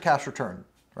cash on cash return,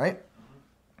 right?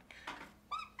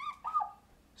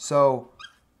 So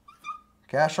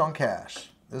cash on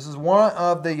cash. This is one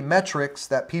of the metrics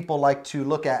that people like to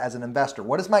look at as an investor.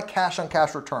 What is my cash on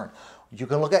cash return? You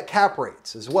can look at cap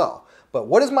rates as well. But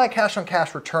what is my cash on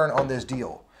cash return on this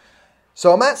deal?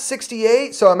 So I'm at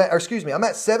 68, so I'm at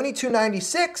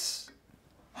 72.96.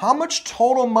 How much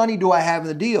total money do I have in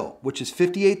the deal? Which is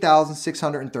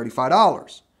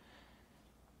 $58,635.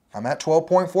 I'm at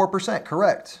 12.4%,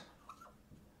 correct.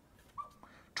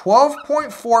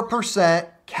 12.4%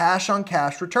 cash on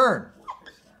cash return.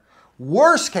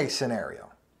 Worst case scenario.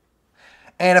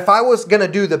 And if I was going to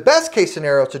do the best case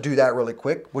scenario to do that really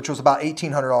quick, which was about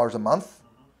 $1,800 a month.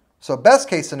 So best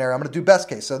case scenario, I'm going to do best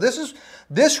case. So this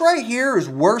right here is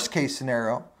worst case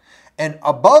scenario. And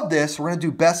above this, we're going to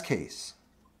do best case.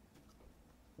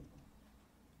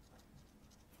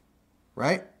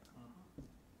 Right?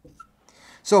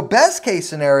 So best case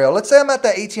scenario, let's say I'm at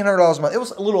that $1,800 a month. It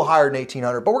was a little higher than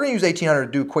 $1,800, but we're going to use $1,800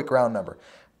 to do a quick round number.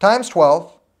 Times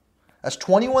 12, that's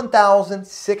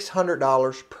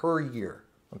 $21,600 per year,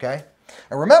 okay?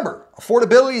 And remember,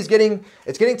 affordability is getting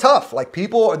tough. Like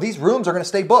these rooms are going to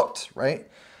stay booked, right?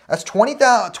 That's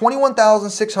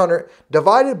 $21,600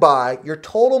 divided by your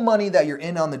total money that you're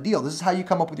in on the deal. This is how you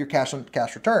come up with your cash on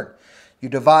cash return. You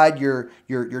divide your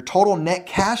total net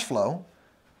cash flow.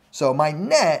 So my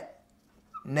net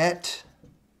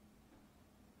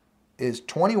is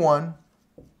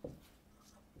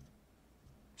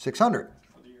 $21,600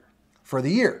 for the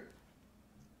year.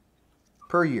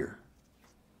 Per year.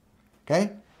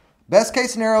 Okay? Best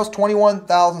case scenario is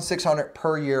 $21,600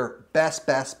 per year. Best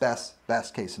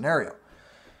case scenario.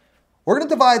 We're going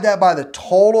to divide that by the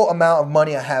total amount of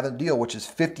money I have in the deal, which is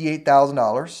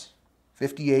 $58,000.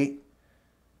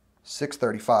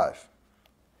 $58,635.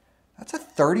 That's a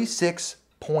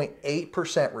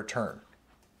 36.8% return.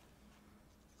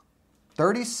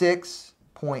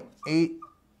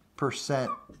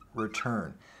 36.8%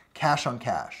 return. Cash on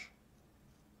cash.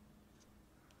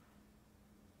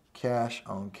 Cash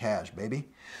on cash, baby.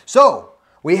 So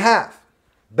we have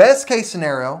best case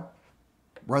scenario.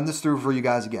 Run this through for you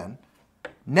guys again.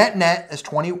 Net is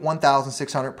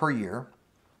 $21,600 per year.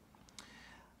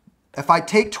 If I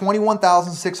take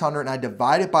 $21,600 and I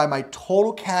divide it by my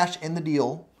total cash in the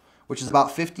deal, which is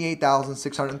about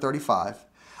 $58,635,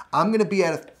 I'm going to be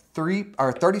at a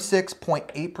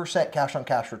 36.8% cash on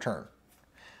cash return.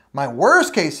 My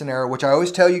worst case scenario, which I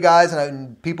always tell you guys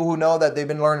and people who know that they've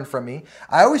been learning from me,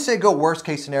 I always say go worst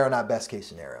case scenario, not best case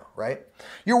scenario, right?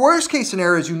 Your worst case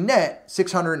scenario is you net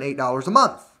 $608 a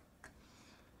month.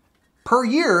 Per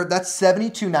year, that's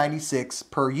 $72.96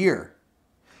 per year.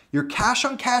 Your cash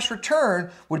on cash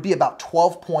return would be about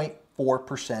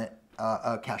 12.4%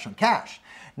 cash on cash.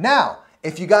 Now,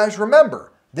 if you guys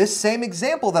remember, this same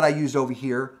example that I used over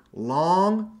here,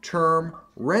 long-term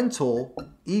rental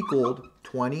equaled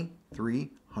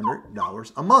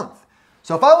 $2,300 a month.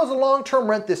 So if I was to long-term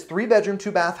rent this 3-bedroom,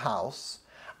 2-bath house,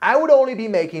 I would only be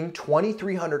making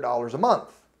 $2,300 a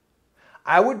month.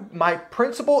 My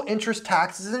principal, interest,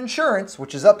 taxes, and insurance,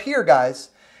 which is up here, guys,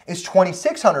 is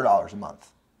 $2,600 a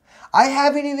month. I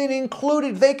haven't even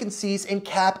included vacancies in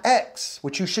CapEx,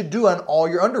 which you should do on all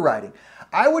your underwriting.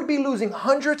 I would be losing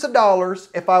hundreds of dollars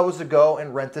if I was to go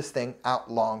and rent this thing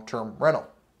out long-term rental.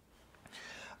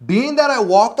 Being that I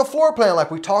walked the floor plan like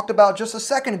we talked about just a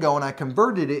second ago and I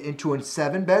converted it into a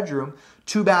 7-bedroom,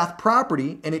 2-bath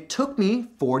property, and it took me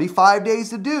 45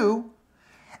 days to do.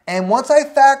 And once I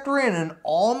factor in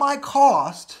all my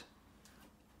cost,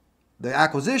 the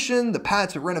acquisition, the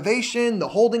PadSplit renovation, the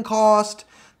holding cost,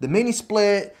 the mini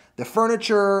split, the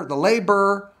furniture, the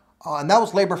labor, and that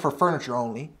was labor for furniture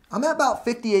only, I'm at about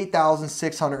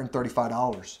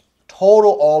 $58,635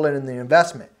 total all in the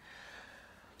investment.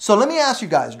 So let me ask you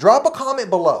guys, drop a comment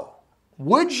below.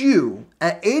 Would you,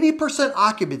 at 80%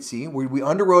 occupancy, we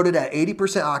underwrote it at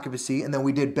 80% occupancy, and then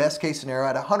we did best case scenario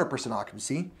at 100%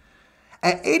 occupancy.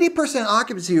 At 80%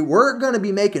 occupancy, we're going to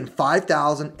be making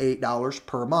 $5,008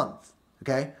 per month,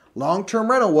 okay?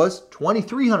 Long-term rental was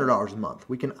 $2,300 a month.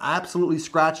 We can absolutely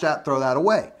scratch that, throw that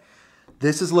away.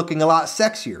 This is looking a lot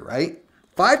sexier, right?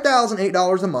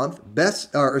 $5,008 a month,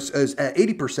 best is at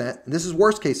 80%. This is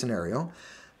worst case scenario.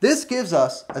 This gives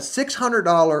us a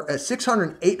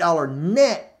 $608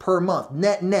 net per month,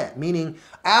 net, meaning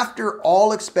after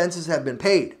all expenses have been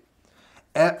paid.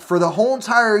 For the whole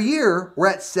entire year, we're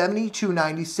at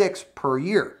 $72.96 per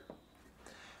year.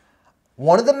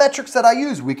 One of the metrics that I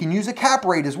use, we can use a cap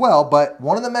rate as well, but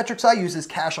one of the metrics I use is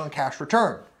cash on cash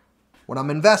return when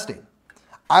I'm investing.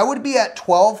 I would be at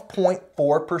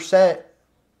 12.4%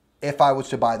 if I was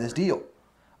to buy this deal,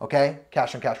 okay?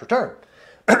 Cash on cash return.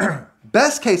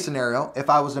 Best case scenario, if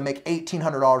I was to make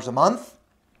 $1,800 a month,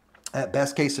 at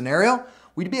best case scenario,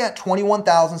 we'd be at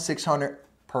 $21,600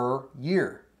 per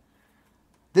year.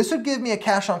 This would give me a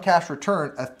cash on cash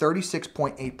return of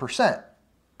 36.8%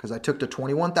 because I took the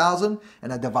 $21,000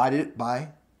 and I divided it by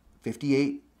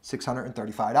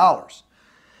 $58,635.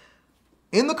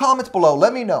 In the comments below,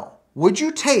 let me know, would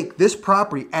you take this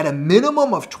property at a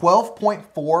minimum of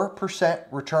 12.4%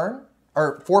 return?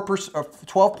 Or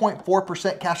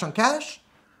 12.4% cash on cash?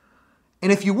 And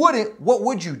if you wouldn't, what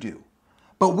would you do?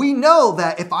 But we know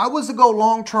that if I was to go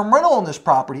long-term rental on this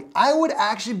property, I would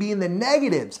actually be in the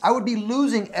negatives. I would be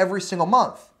losing every single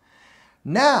month.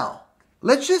 Now,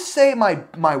 let's just say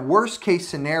my worst case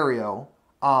scenario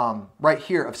right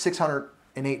here of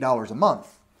 $608 a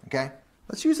month, okay?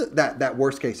 Let's use that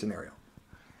worst case scenario.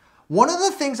 One of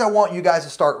the things I want you guys to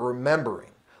start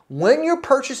remembering, when you're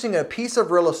purchasing a piece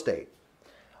of real estate,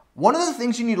 one of the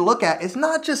things you need to look at is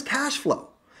not just cash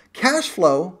flow. Cash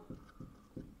flow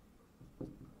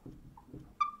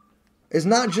is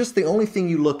not just the only thing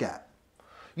you look at.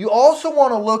 You also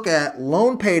want to look at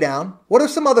loan pay down. What are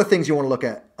some other things you want to look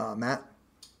at, Matt?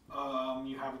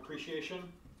 You have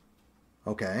appreciation.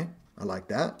 Okay, I like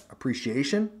that.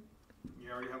 Appreciation.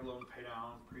 You already have loan pay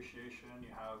down, appreciation. You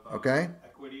have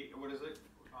equity. What is it?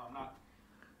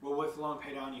 Well, with loan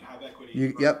pay down, you have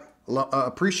equity. Yep.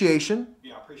 Appreciation.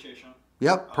 Yeah, appreciation.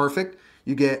 Yep, perfect.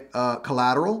 You get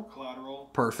collateral. Collateral.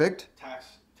 Perfect.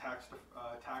 Tax.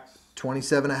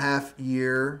 27.5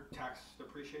 year. Tax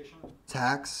depreciation.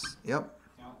 Tax. Yep.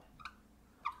 Yeah.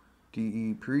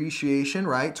 Depreciation,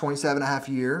 right? 27.5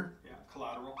 year. Yeah,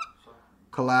 collateral. So.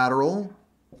 Collateral.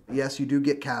 Yes, you do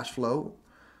get cash flow,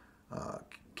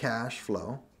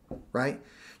 right?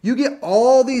 You get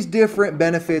all these different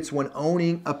benefits when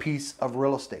owning a piece of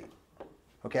real estate,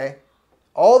 okay?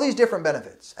 All these different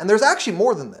benefits. And there's actually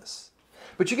more than this,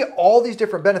 but you get all these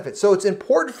different benefits. So it's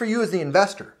important for you as the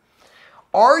investor.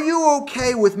 Are you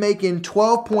okay with making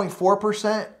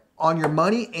 12.4% on your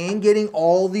money and getting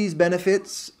all these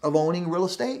benefits of owning real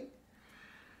estate?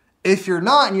 If you're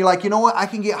not, and you're like, you know what, I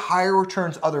can get higher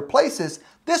returns other places,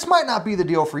 this might not be the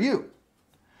deal for you.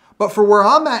 But for where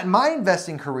I'm at in my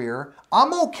investing career,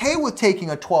 I'm okay with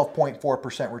taking a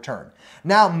 12.4% return.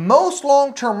 Now, most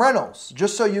long-term rentals,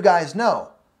 just so you guys know,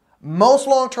 most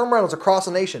long-term rentals across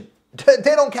the nation,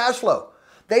 they don't cash flow.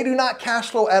 They do not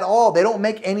cash flow at all. They don't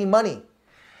make any money.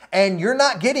 And you're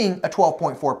not getting a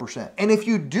 12.4%. And if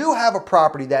you do have a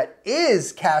property that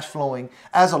is cash flowing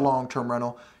as a long-term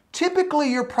rental,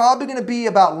 typically you're probably going to be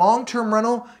about long-term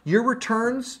rental. Your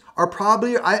returns are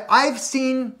probably, I've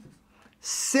seen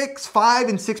 6, 5,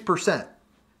 and 6%.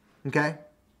 Okay?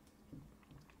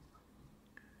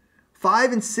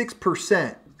 5 and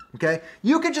 6%. Okay?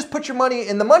 You could just put your money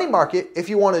in the money market if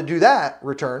you want to do that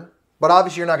return, but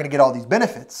obviously you're not going to get all these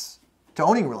benefits to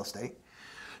owning real estate.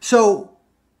 So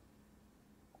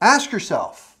ask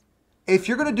yourself, if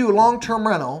you're going to do a long-term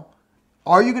rental,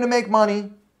 are you going to make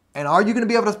money? And are you going to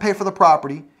be able to pay for the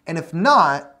property? And if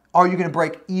not, are you going to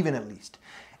break even at least?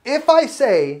 If I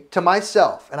say to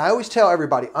myself, and I always tell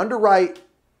everybody, underwrite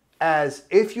as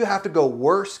if you have to go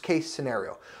worst case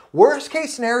scenario. Worst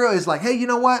case scenario is like, hey, you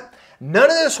know what? None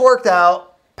of this worked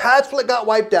out. PadSplit got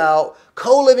wiped out.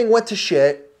 Co-living went to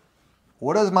shit.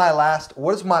 What is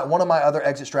one of my other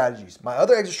exit strategies? My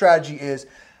other exit strategy is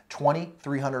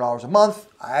 $2,300 a month.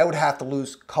 I would have to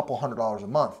lose a couple $100 a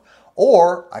month.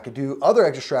 Or I could do other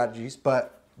exit strategies,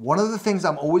 but one of the things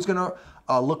I'm always gonna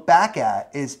look back at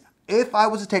is if I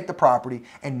was to take the property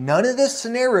and none of this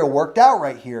scenario worked out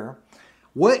right here,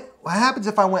 what happens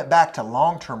if I went back to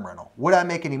long-term rental? Would I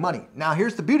make any money? Now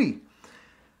here's the beauty.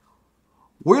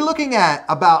 We're looking at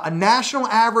about a national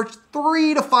average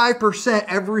 3 to 5%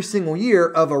 every single year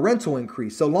of a rental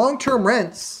increase. So long-term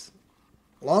rentals,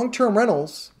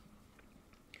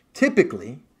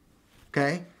 typically,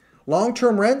 okay,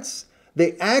 long-term rents,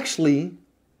 they actually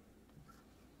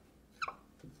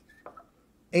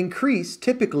increase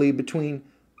typically between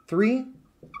 3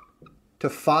 to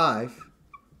 5%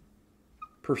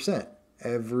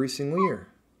 every single year.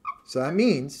 So that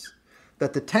means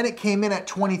that the tenant came in at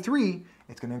 23,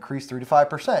 it's going to increase 3 to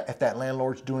 5% if that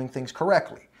landlord's doing things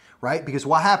correctly, right? Because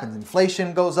what happens?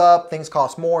 Inflation goes up, things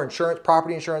cost more,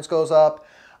 property insurance goes up,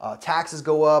 taxes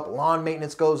go up, lawn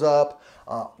maintenance goes up,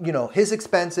 his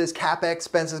expenses, CapEx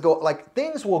expenses go up, like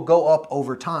things will go up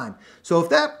over time. So if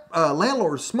that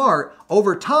landlord is smart,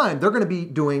 over time, they're going to be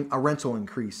doing a rental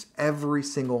increase every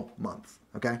single month,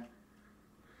 okay?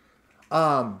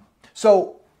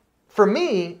 So for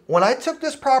me, when I took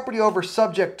this property over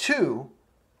subject to,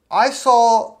 I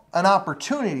saw an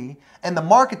opportunity in the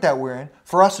market that we're in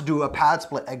for us to do a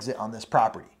PadSplit exit on this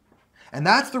property. And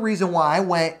that's the reason why I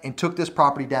went and took this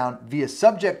property down via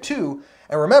subject to.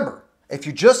 And remember, if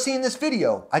you've just seen this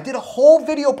video, I did a whole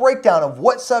video breakdown of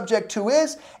what subject to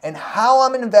is and how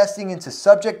I'm investing into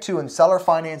subject to and seller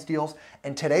finance deals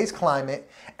in today's climate.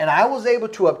 And I was able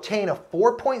to obtain a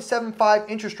 4.75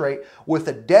 interest rate with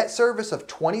a debt service of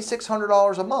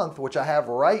 $2,600 a month, which I have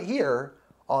right here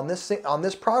on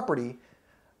this property.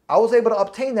 I was able to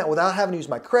obtain that without having to use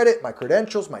my credit, my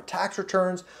credentials, my tax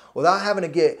returns, without having to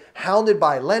get hounded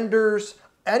by lenders,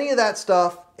 any of that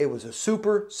stuff. It was a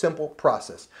super simple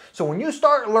process. So when you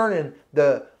start learning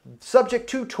the subject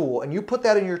to tool and you put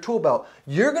that in your tool belt,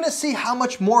 you're going to see how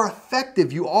much more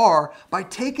effective you are by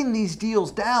taking these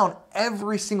deals down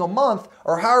every single month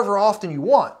or however often you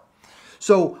want.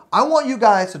 So I want you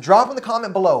guys to drop in the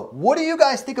comment below. What do you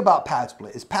guys think about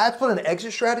PadSplit? Is PadSplit an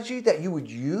exit strategy that you would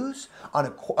use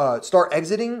on start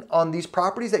exiting on these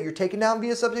properties that you're taking down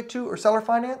via subject to or seller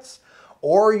finance?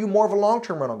 Or are you more of a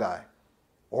long-term rental guy?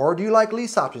 Or do you like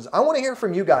lease options? I want to hear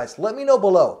from you guys. Let me know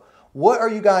below. What are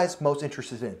you guys most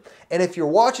interested in? And if you're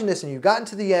watching this and you've gotten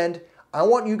to the end, I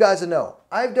want you guys to know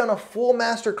I've done a full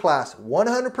masterclass,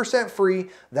 100% free,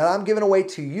 that I'm giving away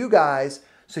to you guys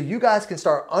so you guys can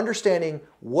start understanding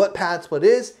what PadSplit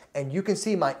is and you can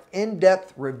see my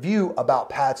in-depth review about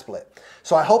PadSplit.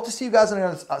 So I hope to see you guys on the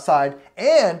other side.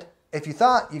 And if you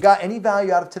thought you got any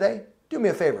value out of today, do me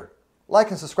a favor. Like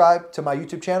and subscribe to my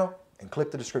YouTube channel and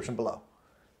click the description below.